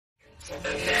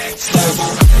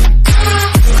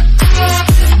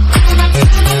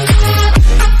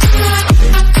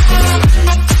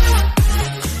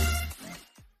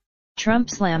Trump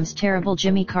slams terrible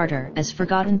Jimmy Carter as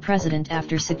forgotten president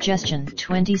after suggestion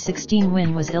 2016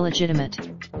 win was illegitimate.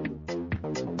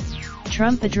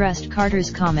 Trump addressed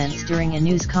Carter's comments during a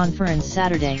news conference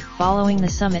Saturday following the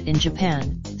summit in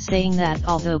Japan, saying that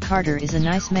although Carter is a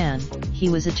nice man, he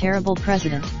was a terrible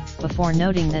president, before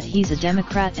noting that he's a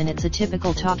Democrat and it's a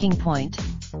typical talking point.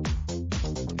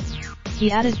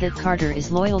 He added that Carter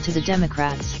is loyal to the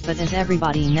Democrats, but as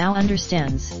everybody now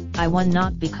understands, I won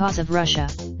not because of Russia,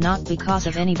 not because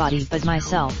of anybody but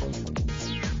myself.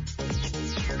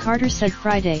 Carter said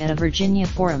Friday at a Virginia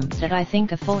forum that I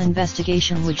think a full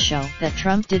investigation would show that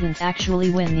Trump didn't actually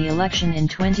win the election in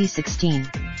 2016.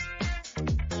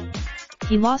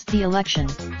 He lost the election,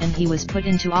 and he was put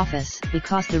into office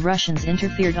because the Russians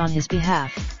interfered on his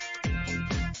behalf.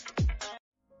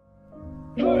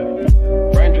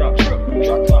 Raindrop,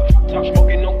 drop top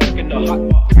smoking, no cooking the hot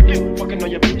pot. Fucking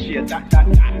on your bitch, yeah,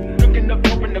 that. Looking up,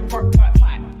 open the park pot.